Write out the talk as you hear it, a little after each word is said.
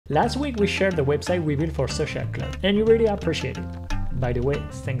Last week we shared the website we built for Socialclub, and you really appreciate it. By the way,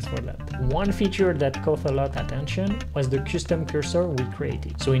 thanks for that. One feature that caught a lot of attention was the custom cursor we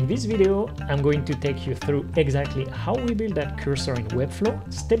created. So in this video, I'm going to take you through exactly how we build that cursor in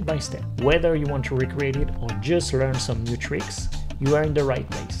Webflow step by step. Whether you want to recreate it or just learn some new tricks, you are in the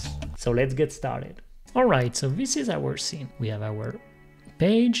right place. So let's get started. Alright, so this is our scene. We have our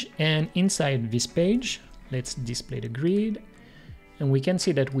page, and inside this page, let's display the grid. And we can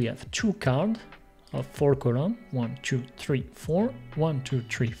see that we have two cards of 4 columns, 1, 2, 3, 4, 1, 2,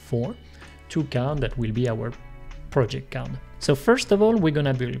 3, 4, 2 cards that will be our project card. So first of all, we're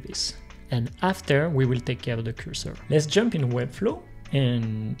gonna build this, and after we will take care of the cursor. Let's jump in Webflow,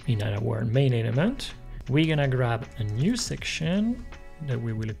 and in our main element, we're gonna grab a new section that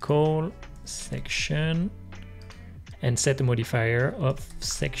we will call section and set a modifier of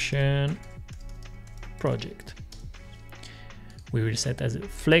section project. We will set as a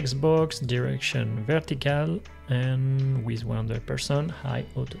flexbox, direction vertical, and with 100% high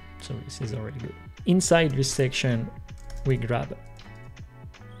auto. So this is already good. Inside this section, we grab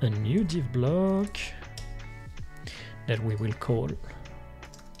a new div block that we will call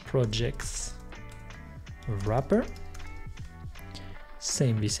projects wrapper.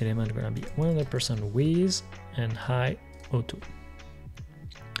 Same, this element gonna be 100% width and high auto.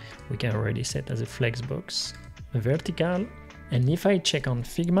 We can already set as a flexbox vertical. And if I check on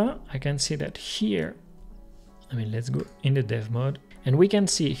Figma, I can see that here, let's go in the dev mode, and we can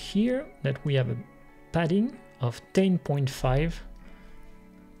see here that we have a padding of 10.5,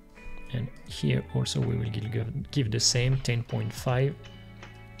 and here also we will give the same 10.5.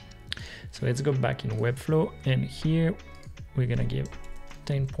 So let's go back in Webflow, and here we're gonna give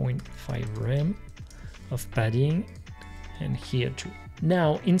 10.5 rem of padding, and here too.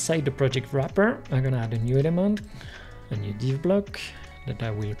 Now inside the project wrapper, I'm gonna add a new element, a new div block that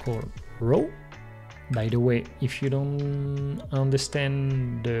I will call row. By the way, if you don't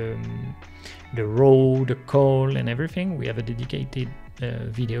understand the row, the call and everything, we have a dedicated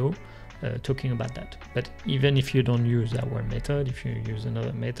video talking about that. But even if you don't use our method, if you use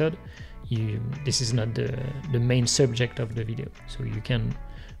another method, this is not the main subject of the video. So you can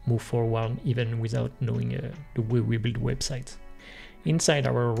move forward even without knowing the way we build websites. Inside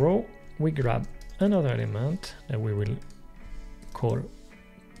our row, we grab another element that we will call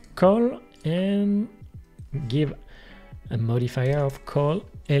and give a modifier of call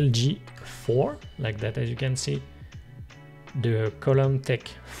LG4, like that. As you can see, the column take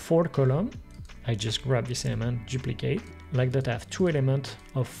 4 columns. I just grab this element, duplicate, like that. I have 2 elements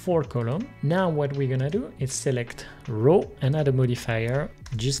of 4 columns. Now what we're gonna do is select row and add a modifier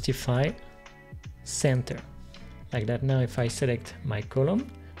justify center, like that. Now if I select my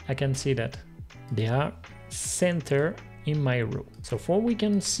column, I can see that they are center in my row. So for we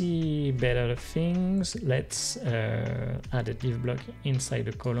can see better things, let's add a div block inside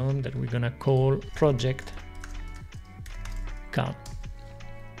the column that we're gonna call project card.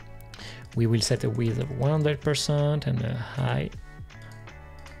 We will set a width of 100% and a height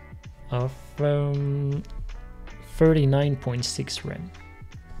of 39.6 rem.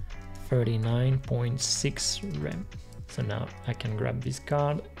 39.6 rem. So now I can grab this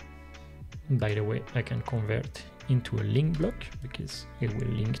card. By the way, I can convert into a link block because it will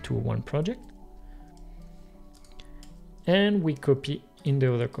link to one project. And we copy in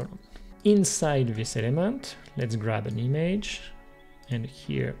the other column. Inside this element, let's grab an image. And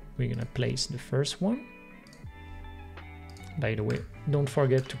here we're gonna place the first one. By the way, don't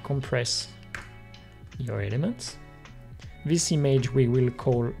forget to compress your elements. This image we will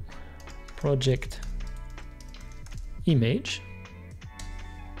call project image.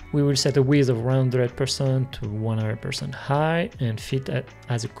 We will set a width of 100% to 100% high and fit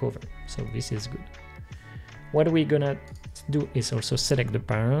as a cover. So this is good. What we're gonna do is also select the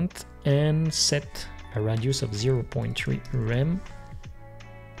parent and set a radius of 0.3 rem.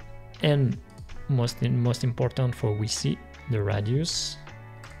 And most important for we see the radius,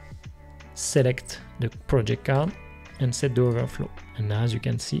 select the project card and set the overflow. And now as you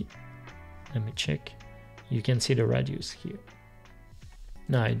can see, let me check, you can see the radius here.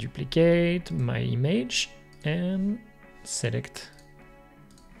 Now I duplicate my image and select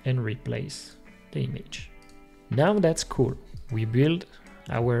and replace the image. Now that's cool. We build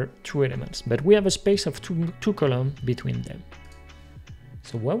our 2 elements, but we have a space of two columns between them.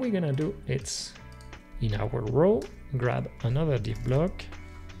 So what we're gonna do is in our row, grab another div block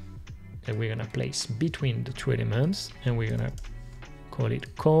that we're gonna place between the 2 elements, and we're gonna call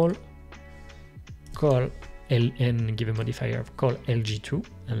it call and give a modifier of call LG2,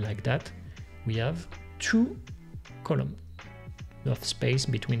 and like that we have 2 columns. of space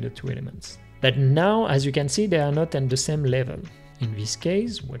between the two elements. But now, as you can see, they are not at the same level. In this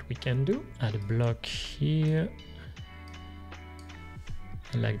case, what we can do, add a block here.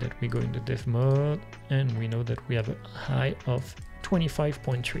 Like that, we go into dev mode, and we know that we have a height of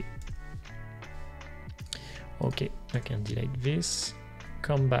 25.3. Okay, I can delete this,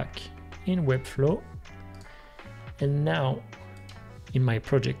 come back in Webflow, and now in my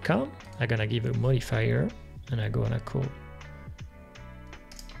project card, I'm gonna give a modifier, and I'm gonna call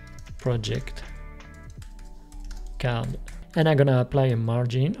project card, and I'm gonna apply a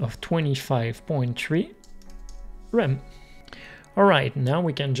margin of 25.3 rem. All right, now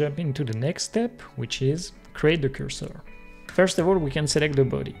we can jump into the next step, which is create the cursor. First of all, we can select the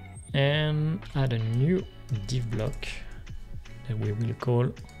body and add a new div block that we will call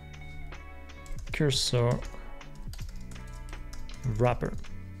cursor wrapper.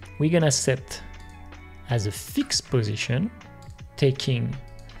 We're gonna set as a fixed position, taking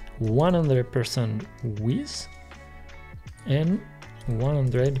 100% width and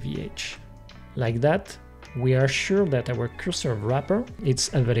 100 VH. Like that, we are sure that our cursor wrapper is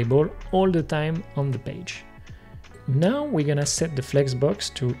available all the time on the page. Now we're gonna set the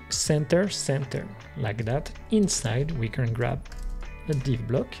flexbox to center. Like that, inside we can grab a div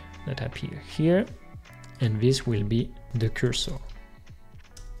block that appears here, and this will be the cursor.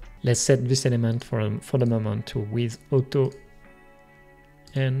 Let's set this element for the moment to with auto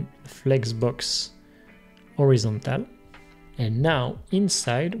and flexbox horizontal. And now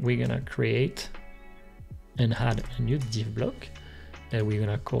inside we're gonna create and add a new div block that we're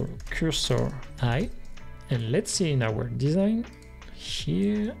gonna call cursor height. And let's see in our design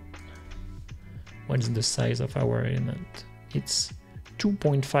here, what's the size of our element? It's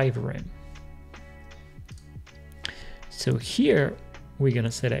 2.5 rem. So here we're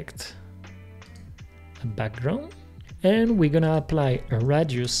gonna select a background, and we're gonna apply a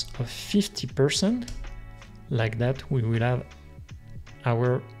radius of 50%. Like that, we will have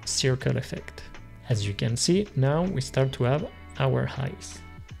our circle effect. As you can see, now we start to have our highs.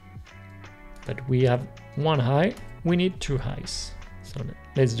 But we have one high, we need two highs. So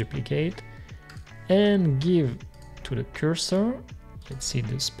let's duplicate and give to the cursor, let's see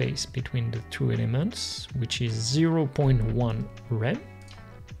the space between the two elements, which is 0.1 rem.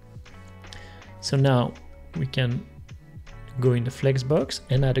 So now we can go in the flexbox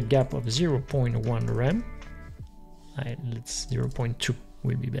and add a gap of 0.1 rem. Let's 0.2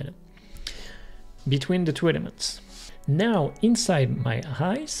 will be better. Between the two elements. Now inside my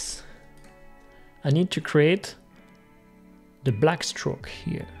highs, I need to create the black stroke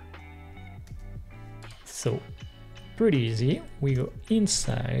here. So pretty easy, we go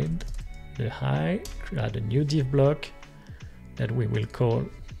inside the high, add a new div block that we will call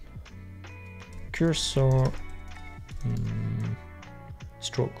cursor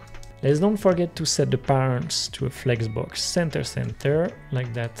stroke. Let's don't forget to set the parents to a flexbox center,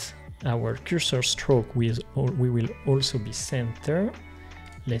 like that our cursor stroke we will also be center.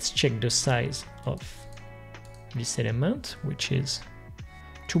 Let's check the size of this element, which is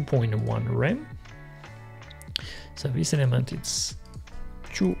 2.1 rem. So this element is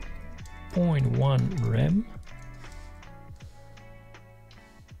 2.1 rem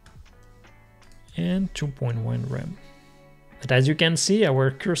and 2.1 rem. But as you can see,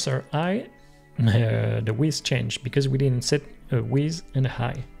 our cursor height, the width changed because we didn't set a width and a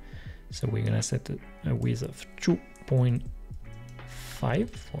high. So we're gonna set a width of 2.5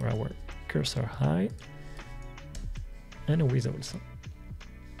 for our cursor height and a width also.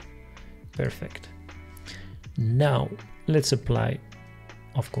 Perfect. Now let's apply,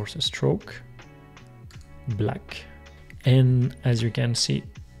 of course, a stroke, black. And as you can see,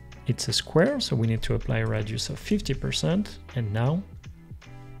 it's a square, so we need to apply a radius of 50%. And now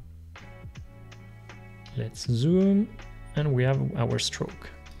let's zoom and we have our stroke.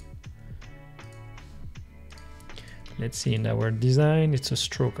 Let's see in our design, it's a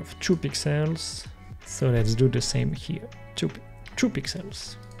stroke of 2 pixels. So let's do the same here, 2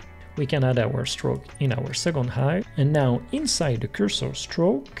 pixels. We can add our stroke in our second height. And now inside the cursor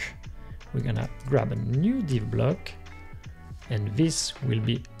stroke, we're gonna grab a new div block, and this will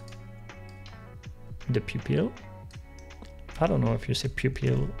be the pupil. I don't know if you say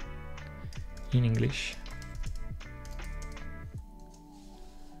pupil in English.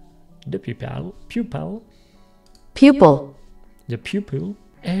 The pupil. The pupil.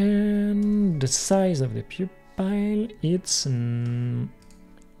 And the size of the pupil, it's 1.2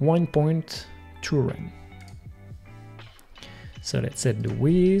 rem. So let's set the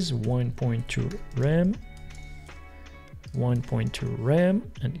width 1.2 rem, 1.2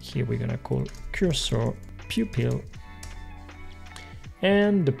 rem, and here we're gonna call cursor pupil.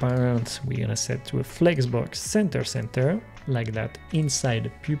 And the parent we're gonna set to a flexbox center, like that. Inside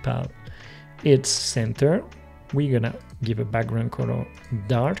the pupil, it's center. We're gonna give a background color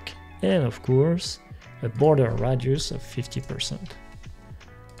dark, and of course a border radius of 50%.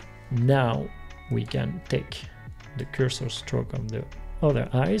 Now we can take the cursor stroke of the other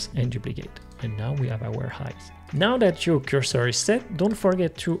eyes and duplicate, and now we have our eyes. Now that your cursor is set, don't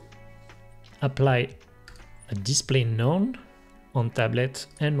forget to apply a display none on tablet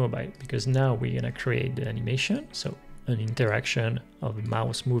and mobile, because now we're gonna create the animation, so an interaction of the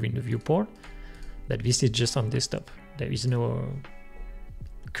mouse moving the viewport, but this is just on desktop. There is no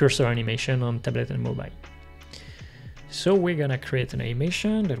cursor animation on tablet and mobile. So we're gonna create an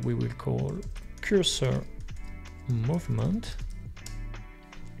animation that we will call cursor movement,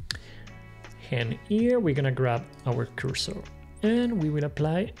 and here we're gonna grab our cursor and we will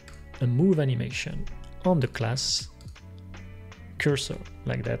apply a move animation on the class cursor,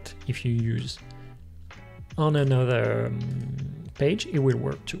 like that. If you use on another page, it will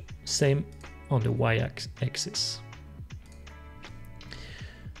work too. Same on the y-axis.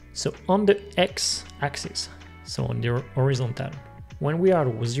 So on the x-axis, so on the horizontal, when we are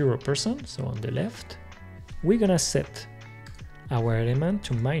 0%, so on the left, we're gonna set our element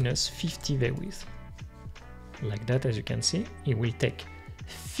to -50 V width. Like that, as you can see, it will take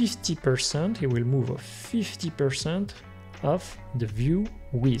 50%, it will move of 50% of the view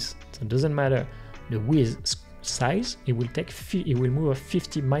width. So it doesn't matter the width size, it will move of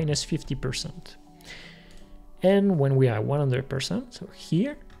 -50%. And when we are 100%, so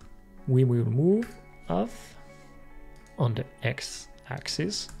here we will move of, on the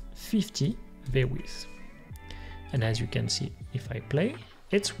x-axis, 50 V width. And as you can see, if I play,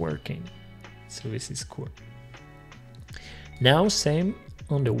 it's working. So this is cool. Now same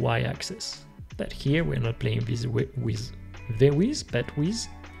on the y-axis, but here we're not playing this with V-width, but with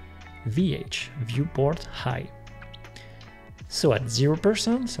VH, viewport high. So at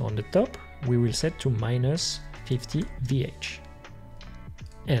 0%, so on the top, we will set to -50 VH.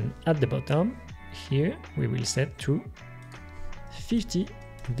 And at the bottom, here, we will set to 50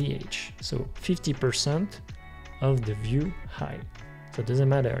 VH, so 50% of the view high. So it doesn't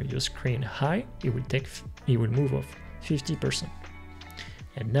matter your screen high, it will move off 50%.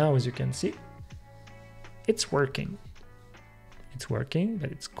 And now, as you can see, it's working. It's working,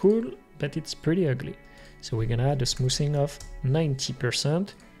 but it's cool, but it's pretty ugly. So we're gonna add a smoothing of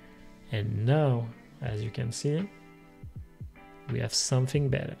 90%. And now, as you can see, we have something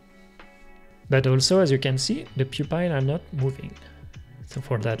better. But also, as you can see, the pupils are not moving. So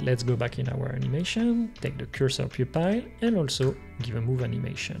for that, let's go back in our animation, take the cursor pupil, and also give a move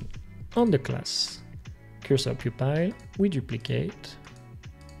animation. On the class, cursor pupil, we duplicate,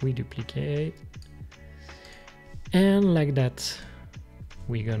 and like that,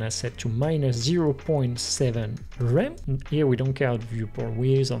 we're gonna set to -0.7 rem. Here we don't care the viewport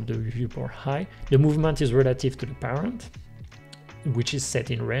width or the viewport height. The movement is relative to the parent, which is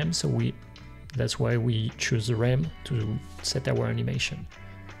set in rem, so that's why we choose rem to set our animation.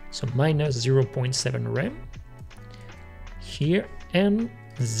 So -0.7 rem here and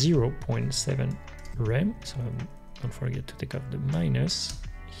 0.7 rem, so don't forget to take off the minus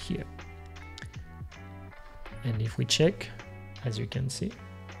here. And if we check, as you can see,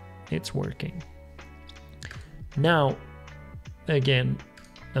 it's working. Now, again,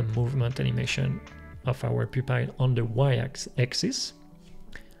 a movement animation of our pupil on the y-axis.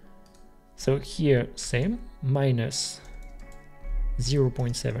 So here, same,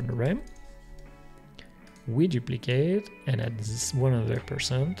 -0.7 rem. We duplicate, and at this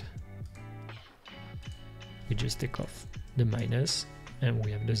 100%, we just take off the minus, and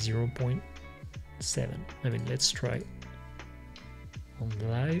we have the 0.7. I mean, let's try on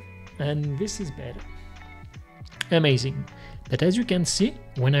live, and this is better. Amazing. But as you can see,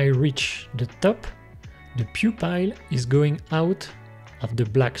 when I reach the top, the pupil is going out of the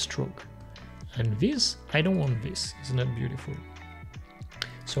black stroke. And this, I don't want this, it's not beautiful.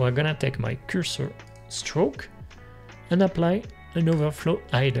 So I'm gonna take my cursor stroke and apply an overflow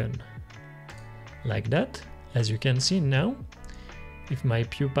hidden. Like that, as you can see now, if my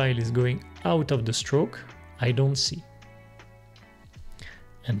pupil is going out of the stroke, I don't see.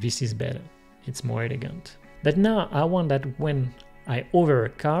 And this is better, it's more elegant. But now I want that when I hover a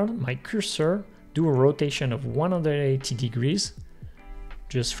card, my cursor do a rotation of 180 degrees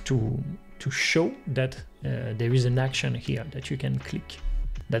just to show that there is an action here that you can click.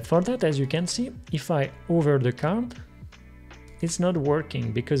 But for that, as you can see, if I hover the card, it's not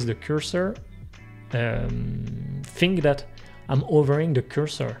working because the cursor think that I'm hovering the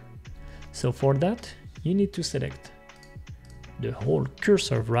cursor. So for that, you need to select the whole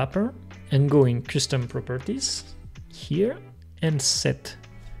cursor wrapper and go in custom properties here and set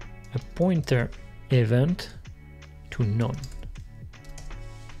a pointer event to none.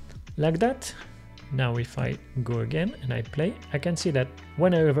 Like that. Now if I go again and I play, I can see that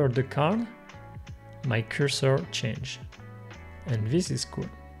when I hover the card, my cursor change. And this is cool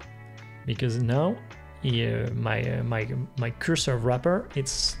because now my cursor wrapper,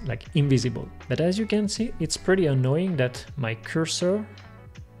 it's like invisible. But as you can see, it's pretty annoying that my cursor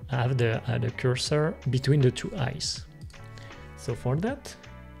have the cursor between the two eyes. So for that,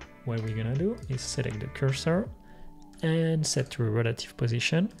 what we're gonna do is select the cursor and set to a relative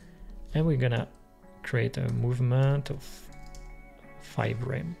position, and we're gonna create a movement of 5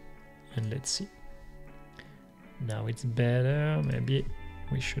 rem. And let's see. Now it's better. Maybe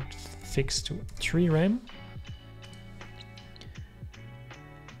we should fix to 3 rem.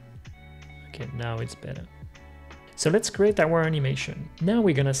 Okay, now it's better. So let's create our animation. Now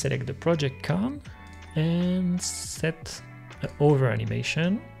we're gonna select the project card and set an over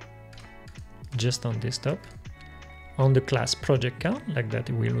animation just on desktop on the class project card, like that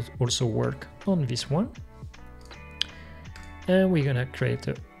it will also work on this one. And we're gonna create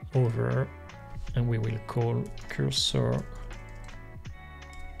a over, and we will call cursor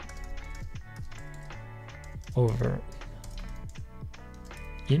over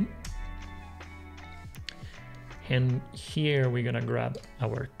in. And here we're gonna grab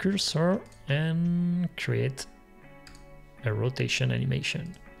our cursor and create a rotation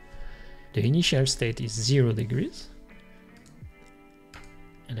animation. The initial state is 0 degrees.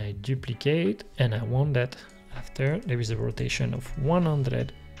 And I duplicate, and I want that after there is a rotation of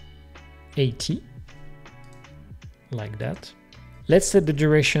 180, like that. Let's set the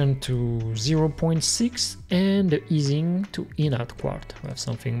duration to 0.6 and the easing to in-out quart. We have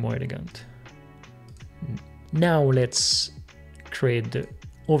something more elegant. Now let's create the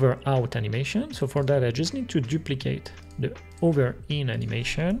over-out animation. So for that, I just need to duplicate the over-in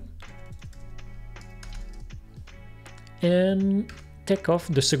animation and take off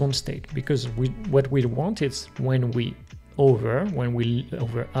the second state, because what we want is when we over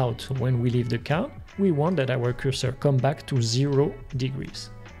out, so when we leave the card, we want that our cursor come back to 0 degrees.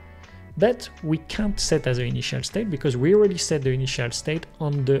 But we can't set as an initial state because we already set the initial state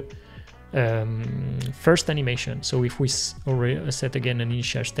on the first animation. So if we already set again an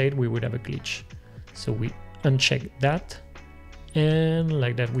initial state, we would have a glitch. So we uncheck that, and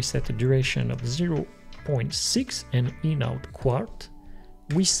like that we set a duration of 0.6 and in-out quart.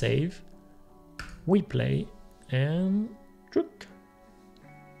 We save, we play, and look.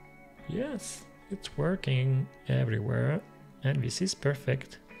 Yes, it's working everywhere, and this is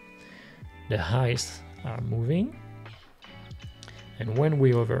perfect. The eyes are moving, and when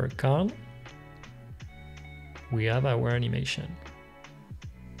we hover a card, we have our animation.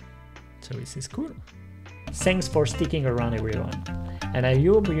 So this is cool. Thanks for sticking around, everyone. And I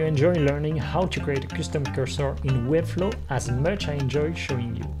hope you enjoy learning how to create a custom cursor in Webflow as much as I enjoy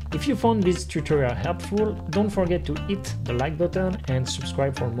showing you. If you found this tutorial helpful, don't forget to hit the like button and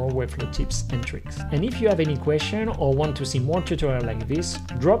subscribe for more Webflow tips and tricks. And if you have any question or want to see more tutorials like this,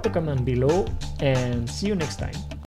 drop a comment below, and see you next time.